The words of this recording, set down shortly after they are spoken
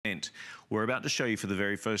hint. We're about to show you for the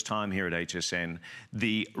very first time here at HSN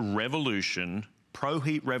the Revolution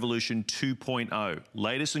ProHeat Revolution 2.0.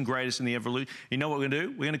 Latest and greatest in the evolution. You know what we're going to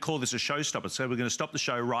do? We're going to call this a showstopper. So we're going to stop the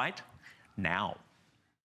show right now.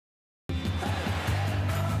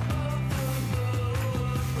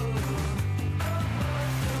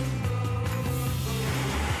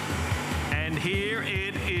 And here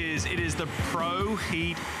it is. It is the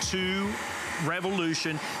ProHeat 2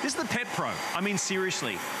 Revolution. This is the Pet Pro. I mean,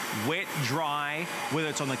 seriously, wet, dry, whether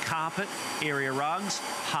it's on the carpet, area rugs,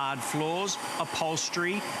 hard floors,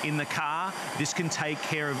 upholstery, in the car, this can take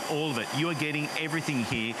care of all of it. You are getting everything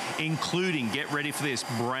here, including, get ready for this,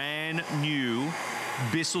 brand new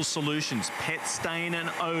BISSELL Solutions, pet stain and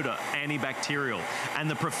odor antibacterial, and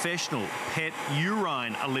the professional pet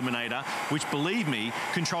urine eliminator, which, believe me,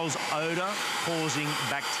 controls odor-causing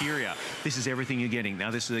bacteria. This is everything you're getting. Now,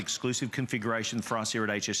 this is an exclusive configuration for us here at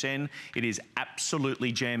HSN. It is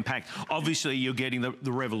absolutely jam-packed. Obviously, you're getting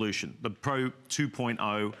the Revolution, the Pro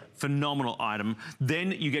 2.0, phenomenal item.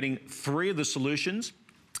 Then you're getting 3 of the solutions.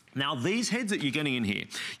 Now, these heads that you're getting in here,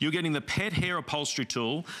 you're getting the pet hair upholstery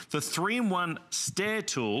tool, the 3-in-1 stair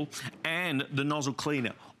tool, and the nozzle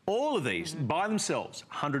cleaner. All of these, by themselves,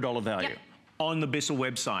 $100 value. Yep. On the BISSELL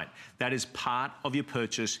website. That is part of your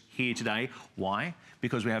purchase here today. Why?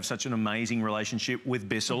 Because we have such an amazing relationship with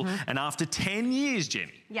BISSELL. And after 10 years,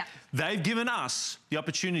 Jenny, they've given us the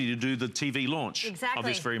opportunity to do the TV launch of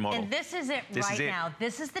this very model. And this is it right now.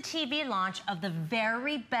 This is the TV launch of the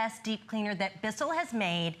very best deep cleaner that BISSELL has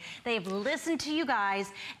made. They've listened to you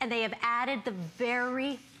guys, and they have added the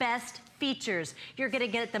very best features. You're gonna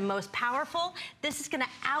get the most powerful. This is gonna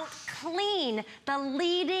out-clean the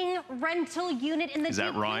leading rental unit in the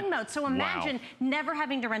deep clean mode. So imagine never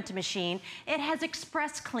having to rent a machine. It has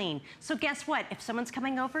express clean. So guess what? If someone's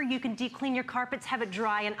coming over, you can deep clean your carpets, have it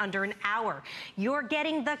dry in under an hour. You're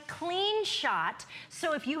getting the clean shot.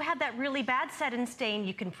 So if you have that really bad set and stain,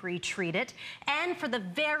 you can pre-treat it. And for the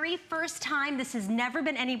very first time, this has never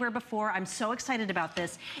been anywhere before. I'm so excited about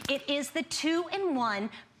this. It is the 2-in-1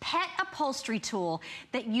 pet upholstery tool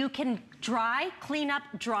that you can clean up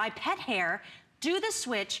dry pet hair, do the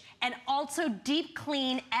switch, and also deep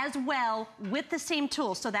clean as well with the same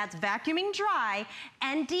tool. So that's vacuuming dry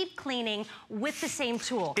and deep cleaning with the same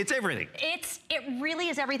tool. It's everything. It really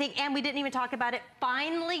is everything, and we didn't even talk about it.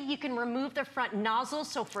 Finally, you can remove the front nozzle,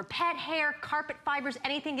 so for pet hair, carpet fibers,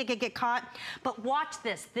 anything that could get caught. But watch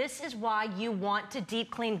this. This is why you want to deep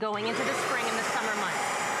clean going into the spring and the summer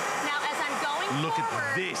months. Now, as I'm going Look forward,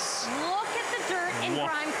 at this. Look at the dirt and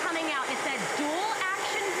grime coming out. It's that dual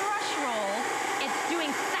action brush roll. It's doing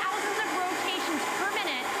thousands of rotations per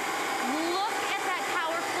minute. Look at that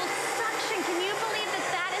powerful suction. Can you believe that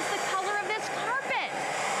that is the color of this carpet?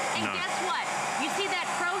 And guess what? You see that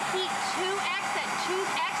ProHeat 2X, that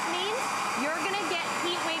 2X means you're gonna get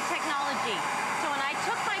heat wave technology. So when I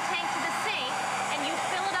took my tank to the sink and you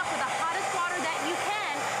fill it up with the hottest water that you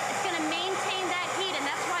can, it's gonna maintain that heat, and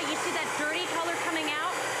that's why you see that dirty color coming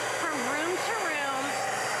out from room to room,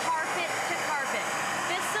 carpet to carpet.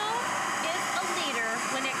 BISSELL is a leader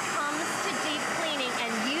when it comes to deep cleaning,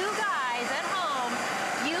 and you guys at home,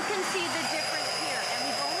 you can see the difference here. And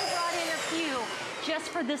we've only brought in a few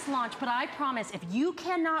just for this launch, but I promise, if you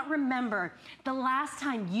cannot remember the last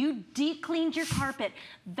time you deep cleaned your carpet,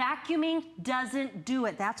 vacuuming doesn't do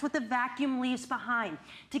it. That's what the vacuum leaves behind.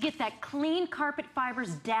 To get that clean carpet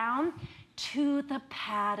fibers down to the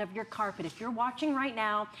pad of your carpet. If you're watching right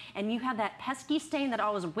now and you have that pesky stain that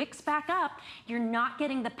always wicks back up, you're not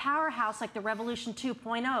getting the powerhouse like the Revolution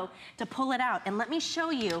 2.0 to pull it out. And let me show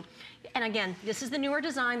you, and again, this is the newer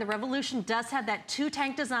design. The Revolution does have that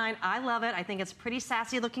 2-tank design. I love it. I think it's a pretty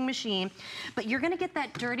sassy looking machine, but you're gonna get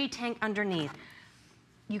that dirty tank underneath.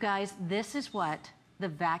 You guys, this is what the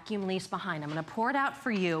vacuum leaves behind. I'm gonna pour it out for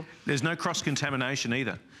you. There's no cross-contamination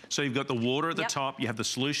either. So you've got the water at the top, you have the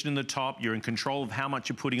solution in the top, you're in control of how much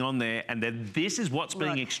you're putting on there, and then this is what's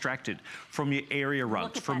being extracted from your area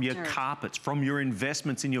rugs, from your carpets, from your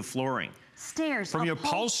investments in your flooring. Stairs, from your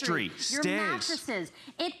upholstery, your mattresses.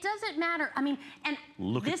 It doesn't matter. I mean, and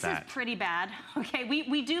this is pretty bad, okay?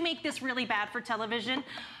 We do make this really bad for television.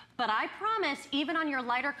 But I promise, even on your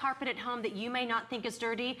lighter carpet at home that you may not think is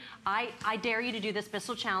dirty, I dare you to do this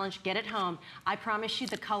BISSELL challenge, get it home. I promise you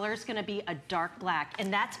the color is gonna be a dark black.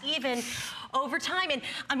 And that's even over time. And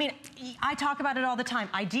I mean, I talk about it all the time.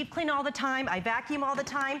 I deep clean all the time. I vacuum all the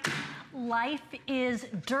time. Life is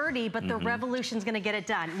dirty, but the Revolution's gonna get it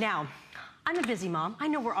done. Now, I'm a busy mom. I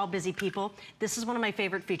know we're all busy people. This is one of my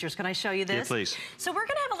favorite features. Can I show you this? Yeah, please. So we're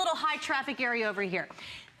gonna have a little high traffic area over here.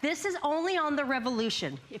 This is only on the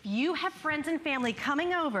Revolution. If you have friends and family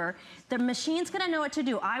coming over, the machine's gonna know what to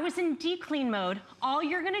do. I was in deep clean mode. All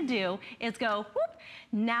you're gonna do is go, whoop.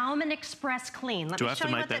 Now I'm in express clean. Let me show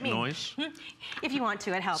you what that means. Do I have to make that noise? If you want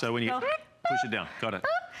to, it helps. So when you push it down, got it.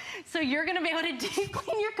 So you're gonna be able to deep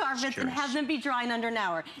clean your carpets and have them be dry in under an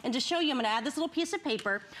hour. And to show you, I'm gonna add this little piece of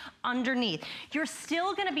paper underneath. You're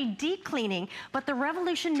still gonna be deep cleaning, but the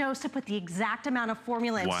Revolution knows to put the exact amount of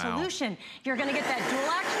formula and solution. You're gonna get that dual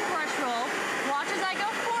action brush roll. Watch as I go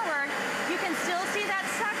forward. You can still see that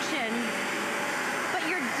suction, but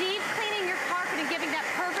you're deep cleaning your carpet and giving that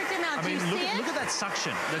perfect amount. Do you see it? Look at that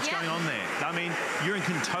suction that's going on there. I mean, you're in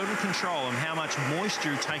total control of how much moisture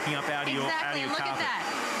you're taking up out of your carpet. Look at that.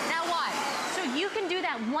 Now watch. So you can do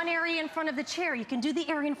that one area in front of the chair. You can do the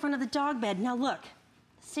area in front of the dog bed. Now look.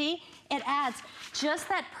 See? It adds just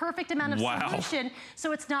that perfect amount of solution,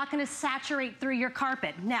 so it's not going to saturate through your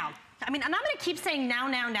carpet. Now, I mean, and I'm going to keep saying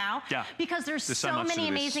now, because there's so many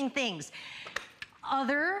amazing things.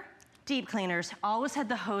 Other deep cleaners always had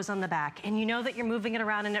the hose on the back, and you know that you're moving it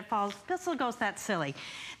around and it falls. Bissell goes that silly.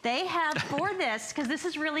 They have for this, because this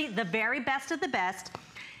is really the very best of the best,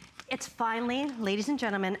 it's finally, ladies and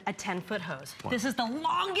gentlemen, a 10-foot hose. Wow. This is the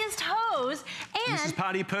longest hose, and this is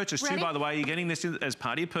part of your purchase too, by the way. You're getting this as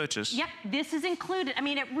part of your purchase. Yep, this is included. I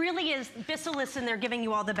mean, it really is. Bissell, listen, they're giving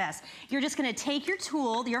you all the best. You're just gonna take your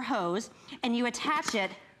tool, your hose, and you attach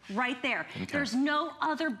it right there. Okay. There's no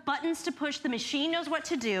other buttons to push. The machine knows what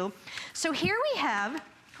to do. So here we have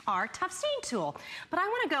our tough stain tool. But I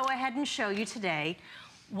wanna go ahead and show you today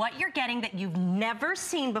what you're getting that you've never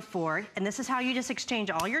seen before, and this is how you just exchange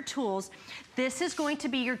all your tools. This is going to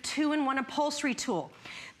be your 2-in-1 upholstery tool.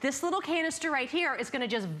 This little canister right here is gonna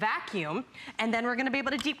just vacuum, and then we're gonna be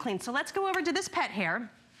able to deep clean. So let's go over to this pet hair, and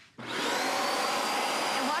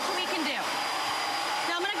watch what we can do.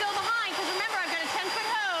 Now I'm gonna go behind, because remember, I've got a 10-foot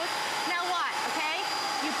hose. Now watch, okay?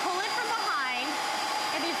 You pull it from behind,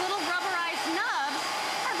 and these little rubberized nubs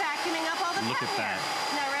are vacuuming up all the pet hair. Look at that.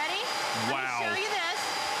 Now ready? Wow. Let me show you this.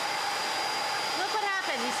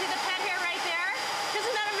 You see the pet hair right there?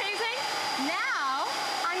 Isn't that amazing? Now,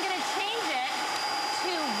 I'm gonna change it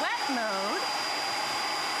to wet mode.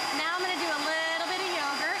 Now I'm gonna do a little bit of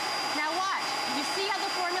yogurt. Now watch, you see how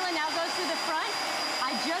the formula now goes through the front?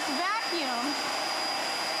 I just vacuumed,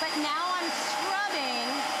 but now I'm scrubbing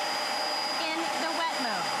in the wet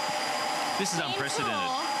mode. This is unprecedented.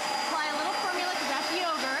 Apply a little formula because that's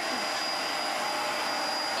yogurt.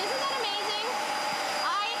 Isn't that amazing?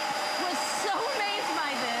 I was so amazed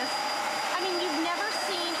by this. I mean, you've never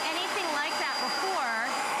seen anything like that before,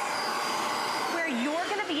 where you're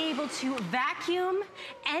gonna be able to vacuum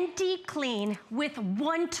and deep clean with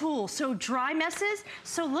one tool. So dry messes,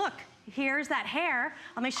 so look, here's that hair.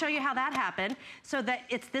 Let me show you how that happened. So that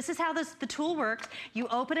this is how the tool works. You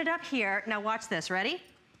open it up here. Now watch this, ready?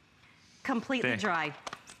 Completely dry.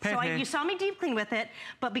 So you saw me deep clean with it,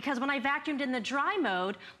 but because when I vacuumed in the dry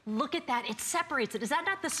mode, look at that, it separates it. Is that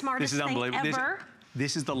not the smartest thing ever?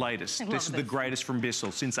 This is the latest. This is the greatest from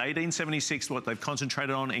Bissell. Since 1876, what they've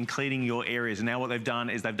concentrated on in cleaning your areas. And now what they've done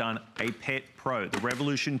is they've done a Pet Pro, the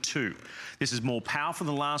Revolution 2. This is more powerful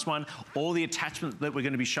than the last one. All the attachments that we're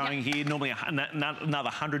going to be showing here, normally another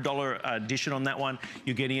 $100 addition on that one.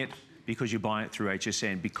 You're getting it because you're buying it through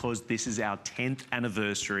HSN, because this is our 10th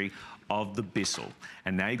anniversary of the Bissell.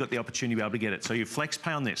 And now you've got the opportunity to be able to get it. So your flex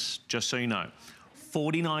pay on this, just so you know,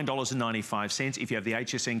 $49.95. If you have the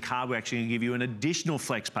HSN card, we're actually going to give you an additional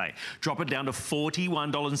flex pay. Drop it down to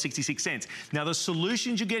 $41.66. Now, the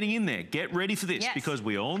solutions you're getting in there, get ready for this, because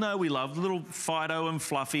we all know we love the little Fido and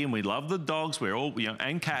Fluffy, and we love the dogs, we're all, you know,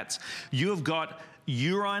 and cats. You have got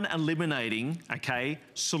urine eliminating, okay,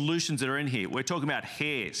 solutions that are in here. We're talking about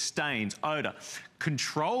hair, stains, odor,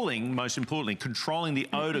 controlling, most importantly, controlling the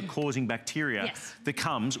odor causing bacteria that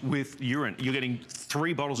comes with urine. You're getting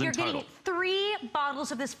 3 bottles in total. You're getting 3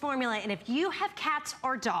 bottles of this formula, and if you have cats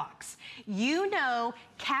or dogs, you know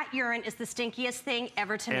cat urine is the stinkiest thing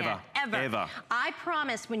ever to man. Ever. I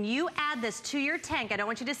promise, when you add this to your tank, I don't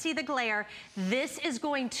want you to see the glare, this is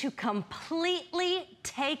going to completely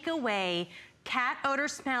take away cat odor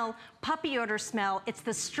smell, puppy odor smell. It's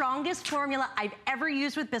the strongest formula I've ever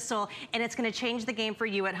used with Bissell, and it's gonna change the game for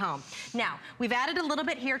you at home. Now, we've added a little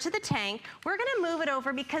bit here to the tank. We're gonna move it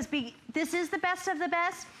over because this is the best of the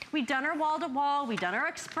best. We've done our wall-to-wall, we've done our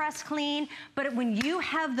express clean, but when you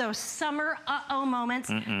have those summer uh-oh moments,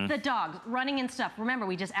 the dogs running and stuff, remember,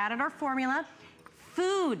 we just added our formula.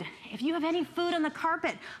 Food, if you have any food on the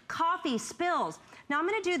carpet, coffee, spills. Now I'm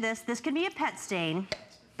gonna do this. This could be a pet stain.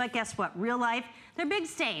 But guess what? Real life, they're big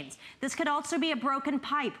stains. This could also be a broken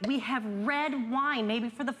pipe. We have red wine, maybe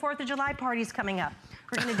for the 4th of July parties coming up.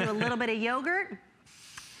 We're gonna do a little bit of yogurt.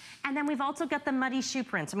 And then we've also got the muddy shoe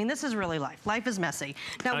prints. I mean, this is really life. Life is messy.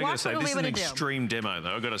 Now, watch what we're this is gonna an do. extreme demo,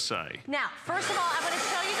 though, I've got to say. Now, first of all, I'm gonna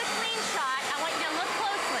show you the clean shot. I want you to look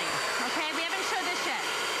closely, okay? We haven't showed this yet.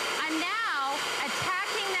 I'm now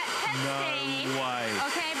attacking that pet stain. No way.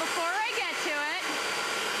 Okay, before I get to it.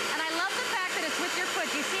 And I love the fact that it's with your foot.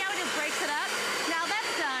 You see how it just breaks it up? Now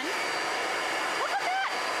that's done. Look at that.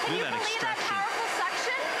 Can you believe that powerful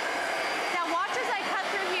suction? Now watch as I cut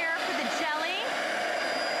through here for the jelly.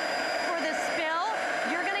 The spill,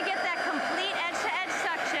 you're gonna get that complete edge-to-edge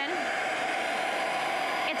suction.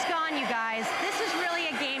 It's gone, you guys. This is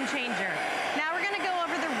really a game changer. Now we're gonna go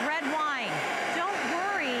over the red wine. Don't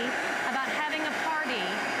worry about having a party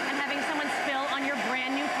and having someone spill on your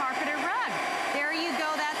brand new carpet or rug. There you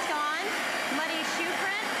go, that's gone. Muddy shoe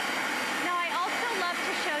print. Now I also love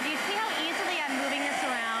to show, do you see how easily I'm moving this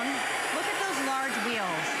around? Look at those large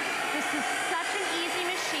wheels. This is such an easy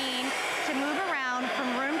machine to move around from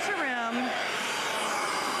room to room.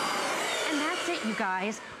 And that's it, you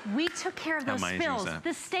guys. We took care of those spills,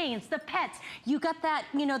 the stains, the pets. You got that,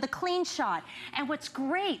 you know, the clean shot. And what's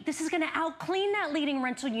great, this is gonna out-clean that leading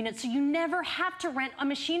rental unit so you never have to rent a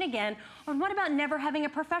machine again. Or what about never having a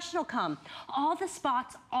professional come? All the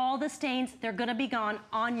spots, all the stains, they're gonna be gone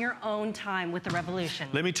on your own time with the Revolution.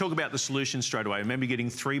 Let me talk about the solution straight away. Remember getting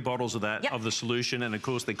 3 bottles of that, of the solution, and of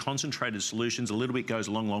course the concentrated solutions, a little bit goes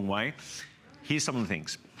a long, long way. Here's some of the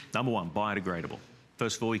things. Number 1, biodegradable.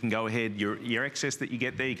 First of all, you can go ahead, your excess that you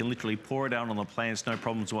get there, you can literally pour it out on the plants, no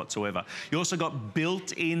problems whatsoever. You also got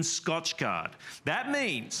built-in Scotch Guard. That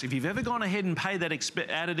means if you've ever gone ahead and paid that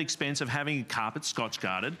added expense of having a carpet Scotch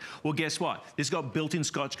Guarded, well, guess what? This got built-in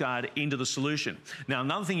Scotch Guard into the solution. Now,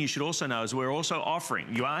 another thing you should also know is we're also offering,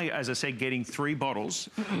 you are, as I said, getting 3 bottles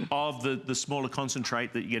of the smaller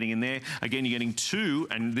concentrate that you're getting in there. Again, you're getting 2,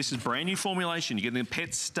 and this is brand new formulation. You're getting the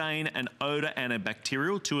pet stain and odor and a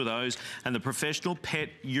bacterial, 2 of those, and the professional pet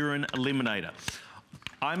urine eliminator.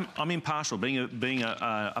 I'm impartial, being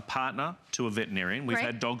a partner to a veterinarian. We've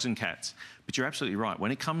had dogs and cats, but you're absolutely right. When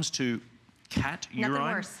it comes to cat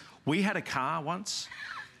urine, we had a car once.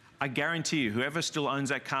 I guarantee you, whoever still owns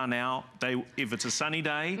that car now, if it's a sunny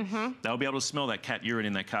day, they'll be able to smell that cat urine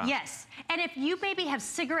in that car. Yes, and if you maybe have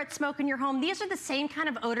cigarette smoke in your home, these are the same kind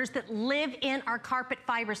of odors that live in our carpet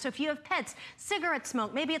fibers. So if you have pets, cigarette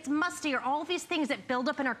smoke, maybe it's musty or all of these things that build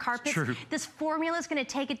up in our carpets, this formula is gonna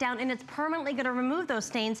take it down and it's permanently gonna remove those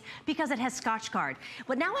stains because it has Scotch Guard.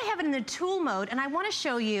 But now I have it in the tool mode and I wanna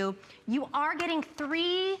show you, you are getting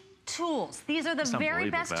 3 tools. These are the very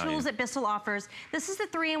best tools that Bissell offers. This is the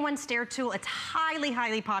 3-in-1 stair tool. It's highly,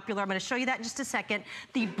 highly popular. I'm gonna show you that in just a second.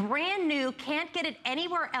 The brand new, can't get it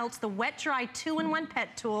anywhere else, the wet dry 2-in-1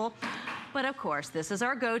 pet tool. But of course, this is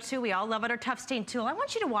our go-to. We all love it, our tough stain tool. I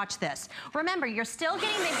want you to watch this. Remember, you're still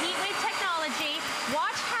getting the heat wave technology.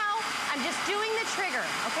 Watch how I'm just doing the trigger,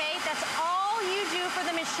 okay? That's all you do for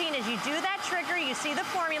the machine is you do that trigger, you see the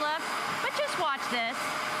formula, but just watch this.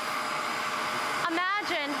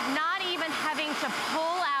 Imagine not even having to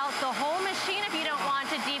pull out the whole machine if you don't want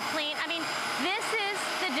to deep clean. I mean, this is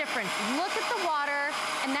the difference. Look at the water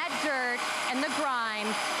and that dirt and the grime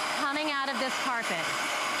coming out of this carpet.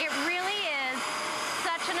 It really is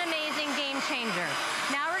such an amazing game changer.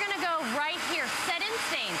 Now we're gonna go right here, set-in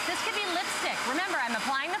stains. This could be lipstick. Remember, I'm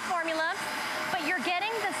applying the formula, but you're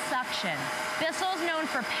getting the suction. Bissell is known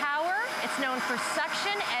for power. It's known for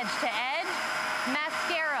suction, edge to edge,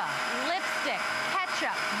 mascara, lipstick,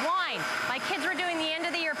 ketchup, wine. My kids were doing the end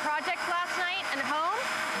of the year projects last night at home.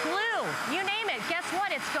 Glue, you name it. Guess what?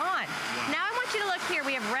 It's gone. Now I want you to look here.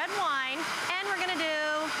 We have red wine, and we're gonna do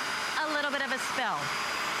a little bit of a spill.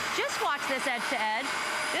 Just watch this edge to edge.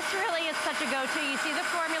 This really is such a go-to. You see the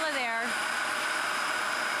formula there.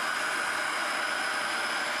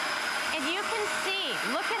 And you can see,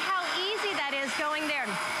 look at how easy that is going there.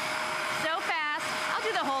 So fast. I'll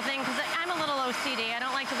do the whole thing because I'm a little OCD. I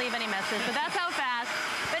don't like to leave any messes, but that's how fast.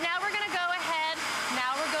 But now we're gonna go ahead.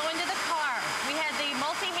 Now we're going to the car. We had the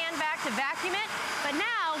multi-hand vac to vacuum it, but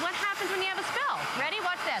now what happens when you have a spill? Ready?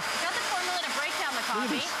 Watch this. Got the formula to break down the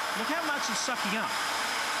coffee. Look how much it's sucking up.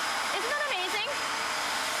 Isn't that amazing?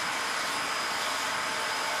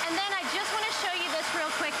 And then I just want to show you this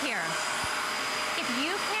real quick here. If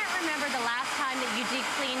you can't remember the last time that you deep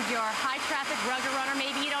cleaned your high traffic rug or runner,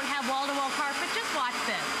 maybe you don't have wall-to-wall carpet, just watch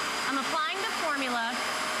this. I'm applying the formula,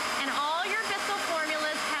 and all your Bissell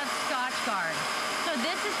formulas have Scotch Guard. So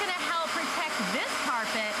this is gonna help protect this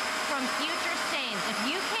carpet from future stains. If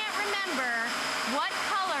you can't remember what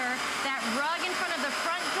color that rug in front of the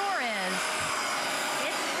front door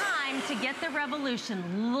to get the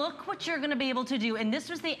Revolution, look what you're gonna be able to do. And this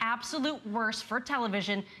was the absolute worst for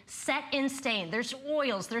television, set in stain. There's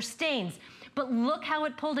oils, there's stains. But look how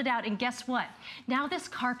it pulled it out, and guess what? Now this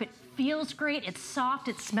carpet feels great, it's soft,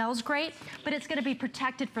 it smells great, but it's gonna be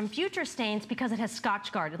protected from future stains because it has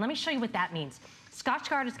Scotch Guard. And let me show you what that means. Scotch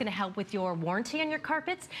Guard is gonna help with your warranty on your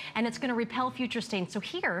carpets, and it's gonna repel future stains. So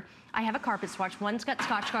here, I have a carpet swatch. One's got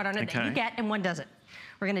Scotch Guard on it that you get, and one doesn't.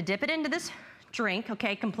 We're gonna dip it into this drink,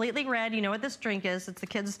 okay, completely red. You know what this drink is. It's the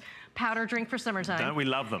kids' powder drink for summertime. Don't we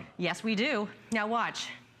love them? Yes, we do. Now watch.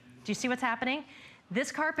 Do you see what's happening?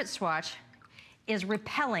 This carpet swatch is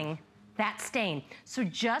repelling that stain. So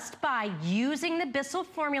just by using the BISSELL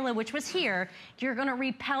formula, which was here, you're gonna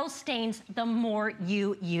repel stains the more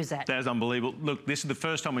you use it. That is unbelievable. Look, this is the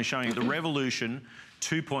first time we're showing you the Revolution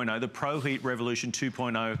 2.0, the ProHeat Revolution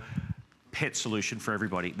 2.0 pet solution for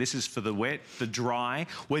everybody. This is for the wet, the dry,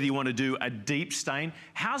 whether you want to do a deep stain.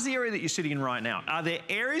 How's the area that you're sitting in right now? Are there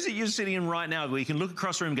areas that you're sitting in right now where you can look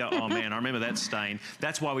across the room and go, oh man, I remember that stain.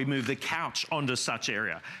 That's why we moved the couch onto such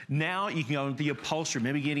area. Now you can go into the upholstery,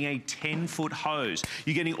 maybe getting a 10-foot hose.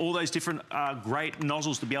 You're getting all those different great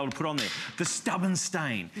nozzles to be able to put on there. The stubborn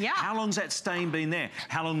stain. Yeah. How long's that stain been there?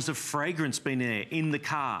 How long's the fragrance been there in the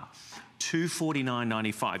car?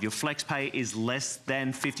 $249.95. Your flex pay is less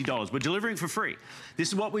than $50. We're delivering for free. This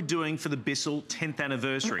is what we're doing for the BISSELL 10th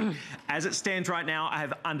anniversary. As it stands right now, I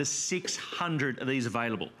have under 600 of these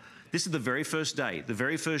available. This is the very first day, the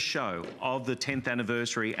very first show of the 10th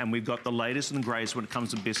anniversary, and we've got the latest and greatest when it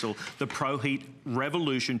comes to BISSELL, the ProHeat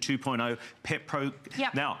Revolution 2.0 Pet Pro.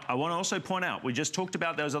 Yep. Now, I want to also point out, we just talked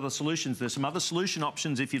about those other solutions. There's some other solution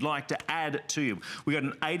options if you'd like to add to you. We've got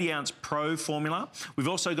an 80-ounce Pro formula. We've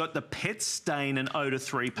also got the Pet Stain and Odor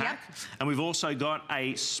 3-pack. Yep. And we've also got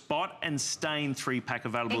a Spot and Stain 3-pack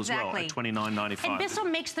available as well at $29.95. And BISSELL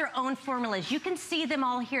makes their own formulas. You can see them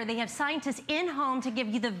all here. They have scientists in-home to give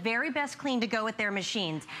you the very best clean to go with their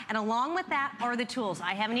machines. And along with that are the tools.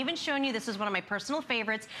 I haven't even shown you, this is one of my personal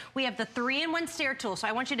favorites. We have the 3-in-1 stair tool. So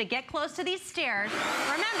I want you to get close to these stairs.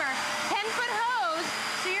 Remember, 10-foot hose,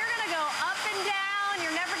 so you're gonna go up and down.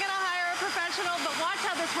 You're never gonna hire a professional, but watch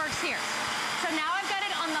how this works here. So now I've got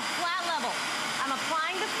it on the flat level. I'm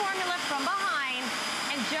applying the formula from behind,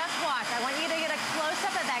 and just watch. I want you to get a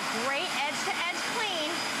close-up of that great edge-to-edge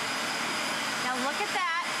clean. Now look at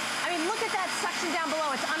that. I mean, look at that suction down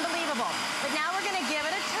below. It's unbelievable. But now we're gonna give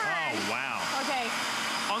it a turn. Oh, wow. Okay.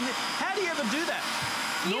 How do you ever do that?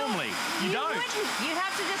 Normally, you don't. You'd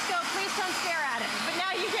have to just go, please don't stare at it. But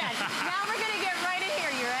now you can. Now we're gonna get right in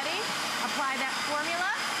here. You ready? Apply that formula.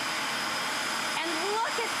 And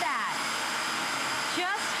look at that.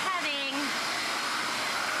 Just having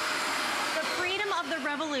the freedom of the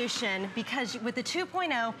Revolution, because with the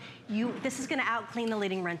 2.0, this is gonna out-clean the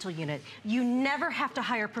leading rental unit. You never have to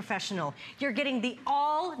hire a professional. You're getting the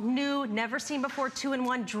all-new, never-seen-before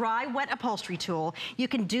 2-in-1 dry wet upholstery tool. You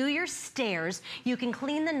can do your stairs, you can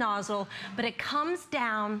clean the nozzle, but it comes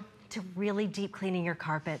down to really deep cleaning your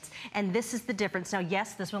carpets. And this is the difference. Now,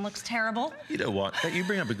 yes, this one looks terrible. You know what? You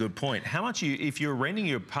bring up a good point. How much if you're renting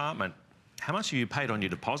your apartment, how much have you paid on your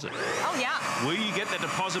deposit? Oh, yeah. Will you get that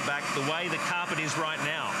deposit back the way the carpet is right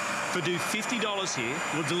now? For do $50 here,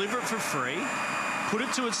 we'll deliver it for free, put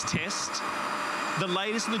it to its test, the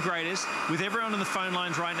latest and the greatest. With everyone on the phone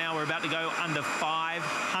lines right now, we're about to go under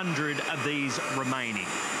 500 of these remaining.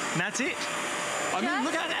 And that's it. I mean,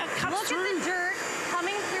 look how that cuts through. Look at the dirt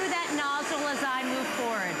coming through that nozzle as I move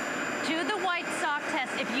forward. Do the white sock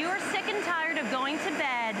test. If you are sick and tired of going to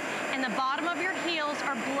bed and the bottom of your heels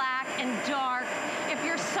are black and dark, if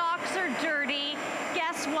your socks are dirty,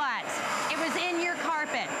 guess what? It was in your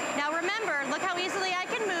carpet. Now remember, look how easily I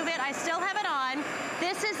can move it. I still have it on.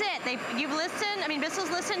 This is it. You've listened,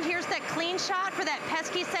 BISSELL's listened. Here's that clean shot for that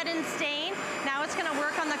pesky set and stain. Now it's gonna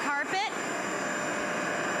work on the carpet.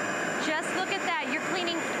 Just look at that. You're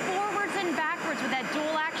cleaning forwards and backwards with that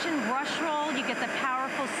dual action brush roll. You get the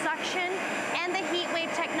powerful suction and the heat wave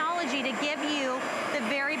technology to give you the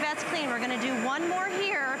very best clean. We're gonna do one more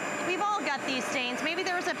here. We've all got these stains. Maybe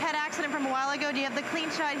there was a pet accident from a while ago. Do you have the clean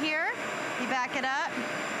shot here? You back it up.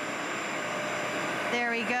 There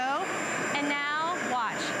we go. And now,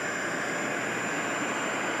 watch.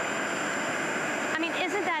 I mean,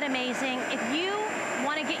 isn't that amazing? If you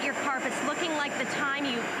want to get your carpets looking like the time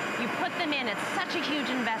you put them in, it's such a huge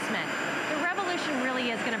investment. The Revolution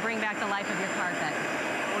really is going to bring back the life of your carpet.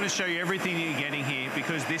 I want to show you everything you're getting here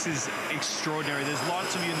because this is extraordinary. There's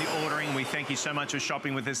lots of you in the ordering. We thank you so much for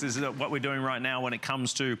shopping with us. This is what we're doing right now when it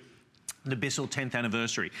comes to the BISSELL 10th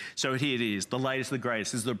anniversary. So here it is, the latest, the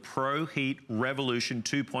greatest. This is the ProHeat Revolution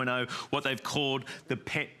 2.0, what they've called the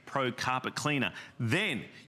Pet Pro Carpet Cleaner. Then